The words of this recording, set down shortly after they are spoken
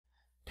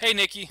Hey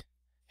Nikki.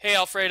 Hey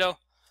Alfredo.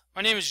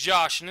 My name is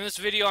Josh, and in this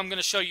video I'm going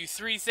to show you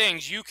 3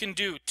 things you can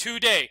do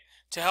today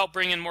to help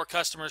bring in more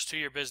customers to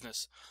your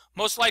business.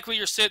 Most likely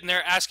you're sitting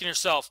there asking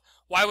yourself,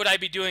 why would I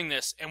be doing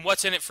this and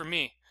what's in it for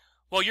me?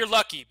 Well, you're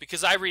lucky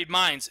because I read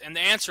minds, and the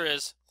answer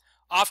is,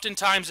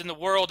 oftentimes in the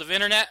world of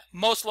internet,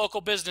 most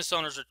local business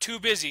owners are too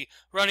busy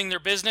running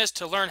their business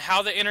to learn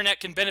how the internet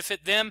can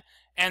benefit them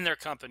and their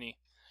company.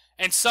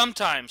 And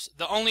sometimes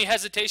the only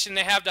hesitation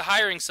they have to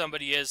hiring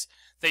somebody is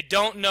they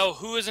don't know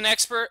who is an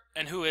expert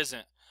and who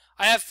isn't.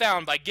 I have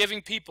found by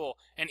giving people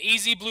an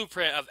easy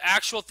blueprint of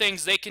actual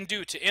things they can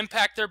do to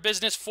impact their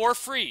business for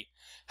free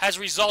has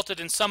resulted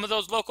in some of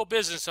those local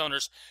business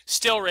owners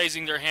still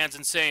raising their hands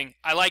and saying,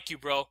 I like you,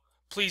 bro.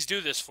 Please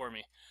do this for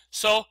me.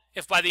 So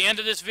if by the end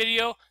of this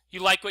video you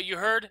like what you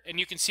heard and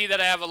you can see that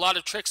I have a lot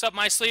of tricks up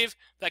my sleeve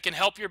that can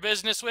help your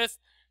business with,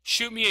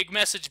 shoot me a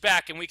message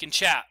back and we can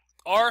chat.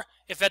 Or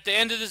if at the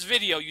end of this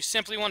video you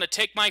simply want to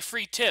take my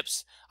free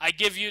tips I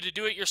give you to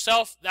do it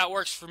yourself, that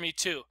works for me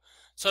too.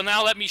 So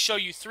now let me show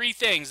you 3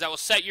 things that will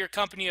set your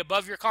company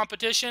above your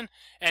competition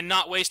and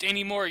not waste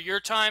any more of your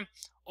time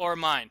or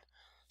mine.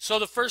 So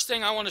the first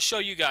thing I want to show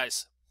you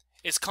guys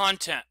is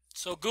content.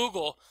 So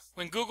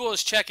when Google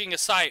is checking a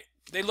site,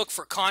 they look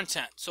for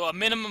content. So a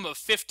minimum of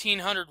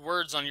 1,500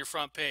 words on your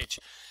front page.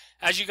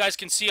 As you guys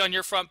can see on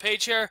your front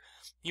page here,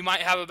 you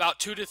might have about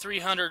 200 to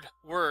 300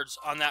 words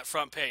on that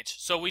front page.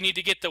 So we need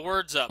to get the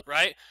words up,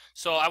 right?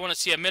 So I want to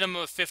see a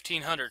minimum of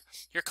 1,500.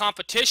 Your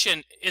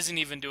competition isn't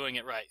even doing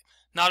it right.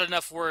 Not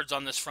enough words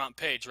on this front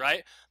page,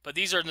 right? But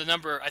these are the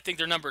number, I think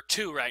they're number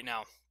 2 right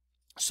now.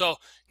 So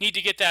need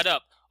to get that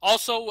up.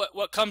 Also,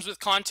 what comes with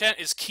content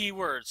is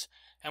keywords.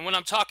 And when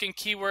I'm talking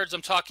keywords,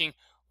 I'm talking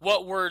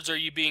what words are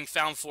you being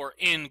found for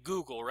in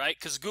Google, right?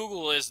 Because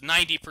Google is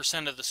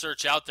 90% of the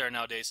search out there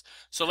nowadays.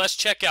 So let's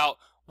check out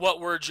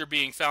what words you're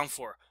being found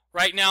for.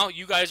 Right now,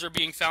 you guys are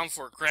being found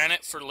for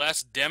Granite for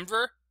less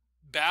Denver,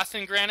 Bath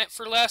and Granite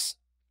for less,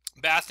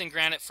 Bath and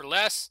Granite for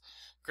less,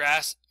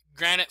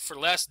 Granite for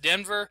less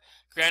Denver,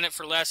 Granite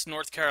for less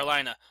North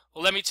Carolina.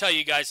 Well, let me tell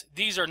you guys,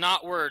 these are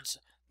not words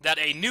that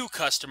a new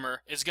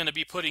customer is going to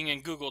be putting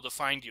in Google to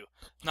find you.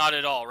 Not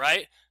at all,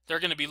 right? They're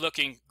going to be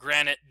looking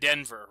Granite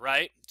Denver,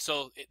 right?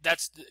 So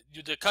that's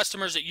the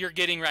customers that you're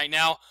getting right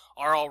now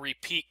are all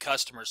repeat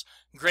customers.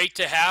 Great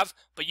to have,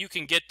 but you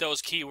can get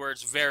those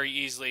keywords very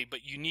easily,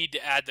 but you need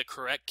to add the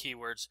correct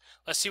keywords.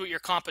 Let's see what your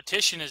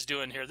competition is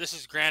doing here. This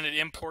is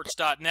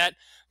graniteimports.net,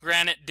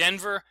 Granite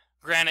Denver,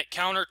 Granite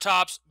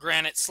countertops,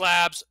 granite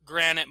slabs,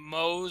 granite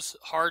mows,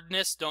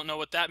 hardness, don't know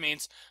what that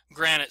means,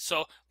 granite.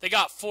 So they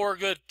got 4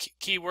 good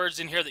keywords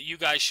in here that you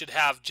guys should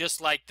have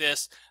just like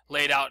this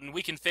laid out, and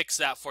we can fix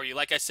that for you.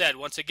 Like I said,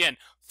 once again,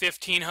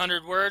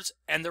 1,500 words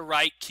and the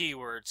right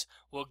keywords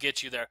will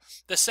get you there.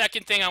 The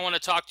second thing I want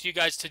to talk to you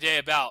guys today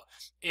about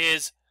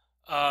is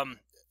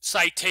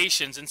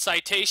citations, and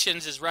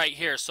citations is right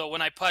here. So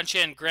when I punch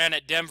in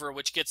Granite Denver,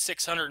 which gets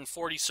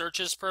 640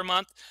 searches per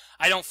month,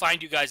 I don't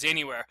find you guys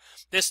anywhere.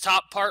 This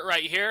top part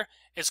right here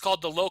is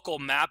called the local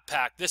map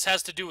pack. This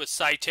has to do with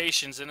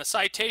citations, and a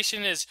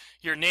citation is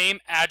your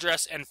name,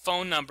 address, and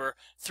phone number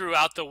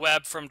throughout the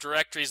web from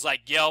directories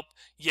like Yelp,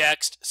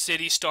 Yext,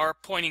 CityStar,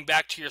 pointing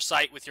back to your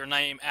site with your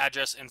name,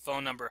 address, and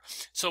phone number.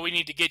 So we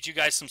need to get you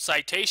guys some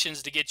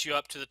citations to get you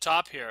up to the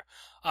top here.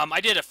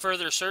 I did a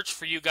further search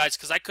for you guys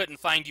because I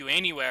couldn't find you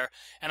anywhere,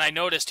 and I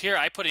noticed here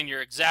I put in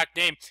your exact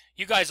name.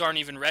 You guys aren't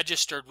even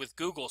registered with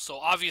Google, so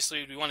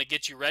obviously we want to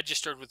get you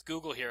registered with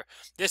Google here.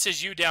 This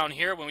is you down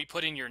here. When we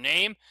put in your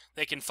name,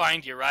 they can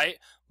find you, right?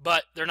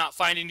 But they're not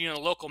finding you in a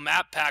local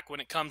map pack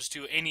when it comes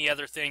to any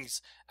other things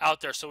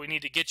out there. So we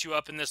need to get you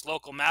up in this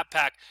local map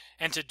pack,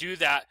 and to do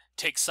that,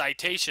 take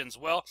citations.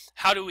 Well,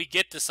 how do we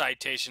get the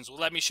citations? Well,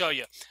 let me show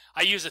you.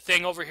 I use a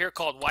thing over here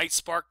called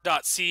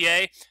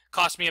whitespark.ca.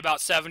 Cost me about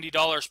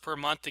 $70 per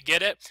month to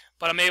get it,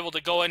 but I'm able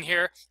to go in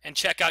here and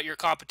check out your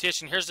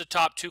competition. Here's the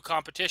top 2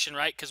 competition,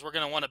 right? Because we're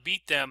going to want to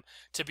beat them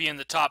to be in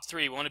the top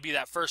 3. We want to be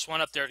that first one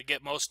up there to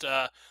get most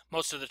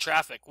of the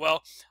traffic.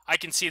 Well, I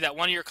can see that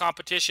one of your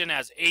competition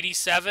has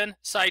 87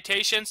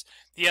 citations.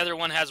 The other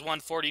one has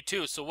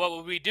 142. So what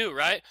would we do,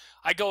 right?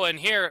 I go in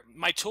here.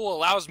 My tool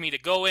allows me to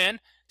go in,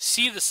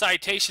 see the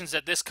citations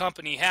that this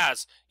company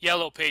has,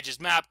 Yellow Pages,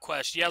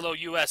 MapQuest, Yellow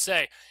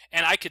USA,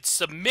 and I could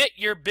submit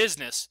your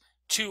business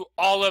to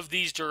all of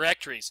these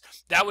directories.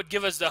 That would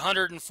give us the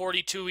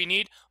 142 we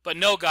need, but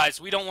no guys,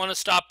 we don't want to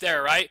stop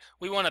there, right?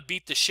 We want to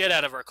beat the shit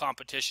out of our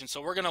competition,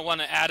 so we're going to want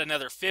to add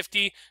another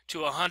 50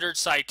 to 100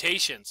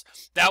 citations.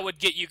 That would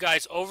get you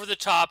guys over the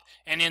top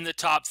and in the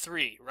top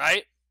 3,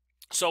 right?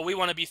 So we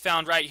want to be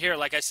found right here,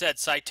 like I said,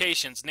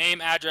 citations, name,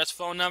 address,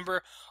 phone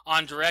number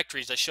on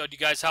directories. I showed you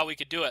guys how we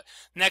could do it.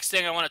 Next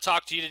thing I want to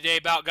talk to you today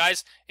about,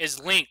 guys,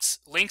 is links.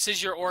 Links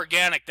is your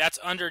organic. That's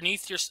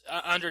underneath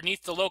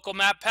the local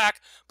map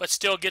pack, but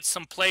still gets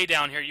some play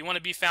down here. You want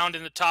to be found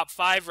in the top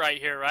 5 right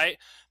here, right?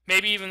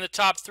 Maybe even the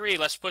top 3.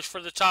 Let's push for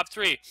the top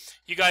 3.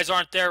 You guys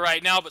aren't there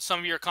right now, but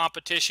some of your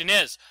competition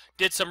is.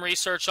 Did some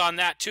research on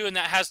that too, and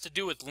that has to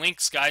do with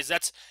links, guys.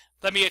 That's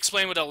let me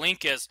explain what a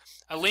link is.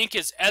 A link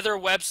is other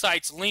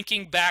websites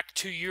linking back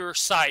to your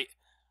site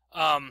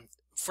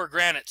for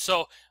Granite.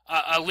 So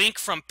a link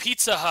from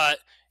Pizza Hut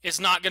is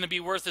not going to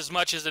be worth as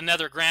much as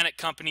another Granite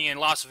company in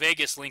Las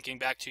Vegas linking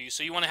back to you.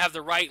 So you want to have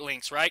the right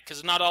links, right?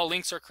 Because not all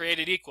links are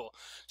created equal.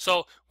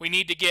 So we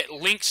need to get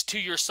links to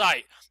your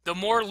site. The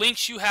more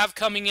links you have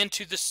coming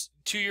into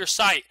to your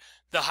site,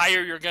 the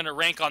higher you're going to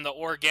rank on the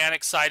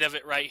organic side of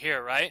it right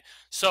here, right?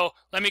 So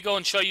let me go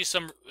and show you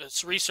some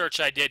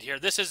research I did here.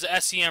 This is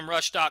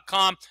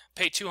semrush.com.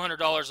 Pay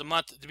 $200 a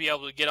month to be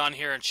able to get on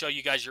here and show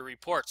you guys your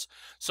reports.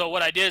 So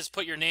what I did is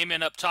put your name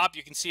in up top.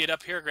 You can see it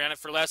up here,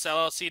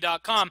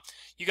 graniteforlessllc.com.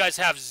 You guys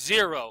have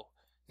zero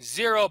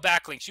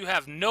backlinks. You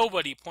have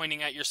nobody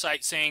pointing at your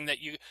site saying that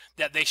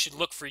they should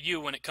look for you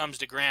when it comes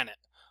to Granite.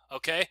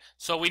 Okay?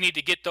 So we need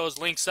to get those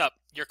links up.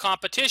 Your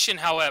competition,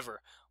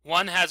 however,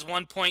 one has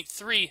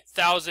 1.3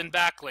 thousand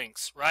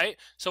backlinks, right?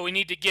 So we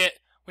need to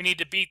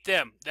beat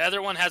them. The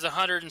other one has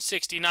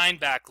 169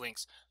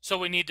 backlinks, so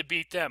we need to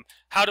beat them.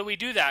 How do we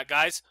do that,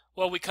 guys?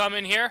 Well, we come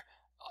in here,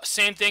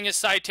 same thing as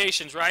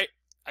citations, right?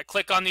 I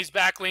click on these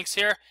backlinks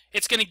here.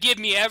 It's going to give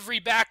me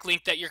every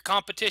backlink that your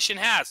competition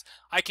has.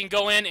 I can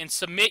go in and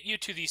submit you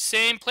to these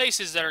same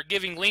places that are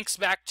giving links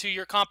back to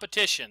your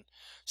competition.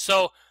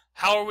 So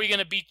how are we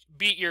going to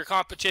beat your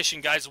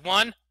competition, guys?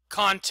 One,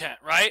 content,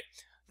 right?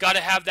 Got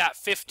to have that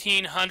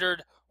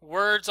 1,500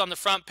 words on the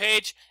front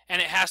page,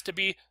 and it has to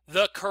be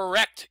the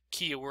correct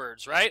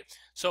keywords, right?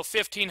 So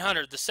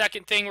 1,500. The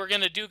second thing we're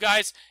going to do,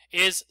 guys,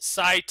 is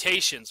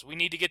citations. We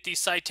need to get these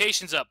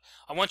citations up.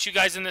 I want you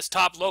guys in this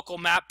top local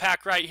map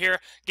pack right here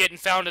getting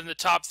found in the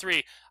top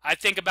 3. I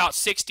think about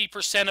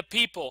 60% of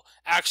people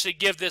actually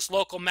give this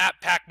local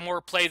map pack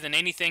more play than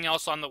anything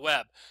else on the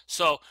web.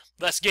 So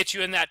let's get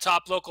you in that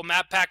top local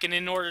map pack, and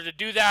in order to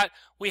do that,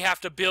 we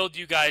have to build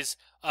you guys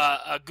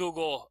a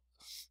Google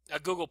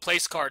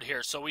place card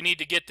here. So we need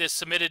to get this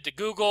submitted to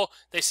Google.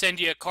 They send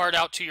you a card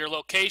out to your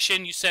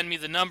location. You send me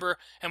the number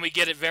and we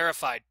get it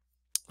verified.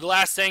 The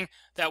last thing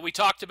that we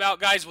talked about,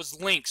 guys, was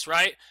links,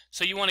 right?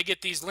 So you want to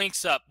get these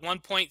links up.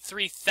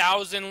 1.3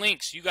 thousand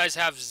links. You guys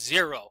have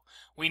 0.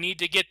 We need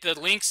to get the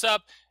links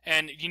up,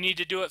 and you need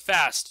to do it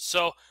fast.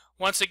 So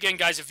once again,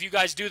 guys, if you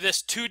guys do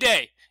this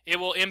today, it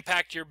will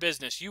impact your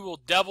business. You will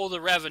double the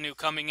revenue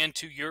coming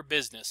into your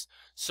business.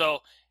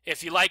 So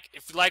if you like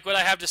what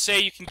I have to say,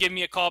 you can give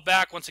me a call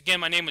back. Once again,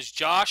 my name is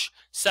Josh,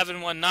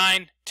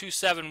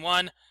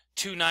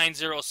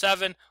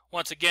 719-271-2907.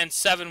 Once again,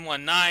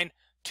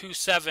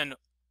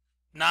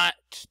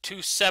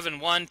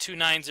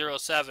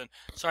 719-271-2907.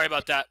 Sorry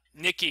about that.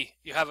 Nikki,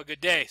 you have a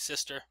good day,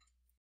 sister.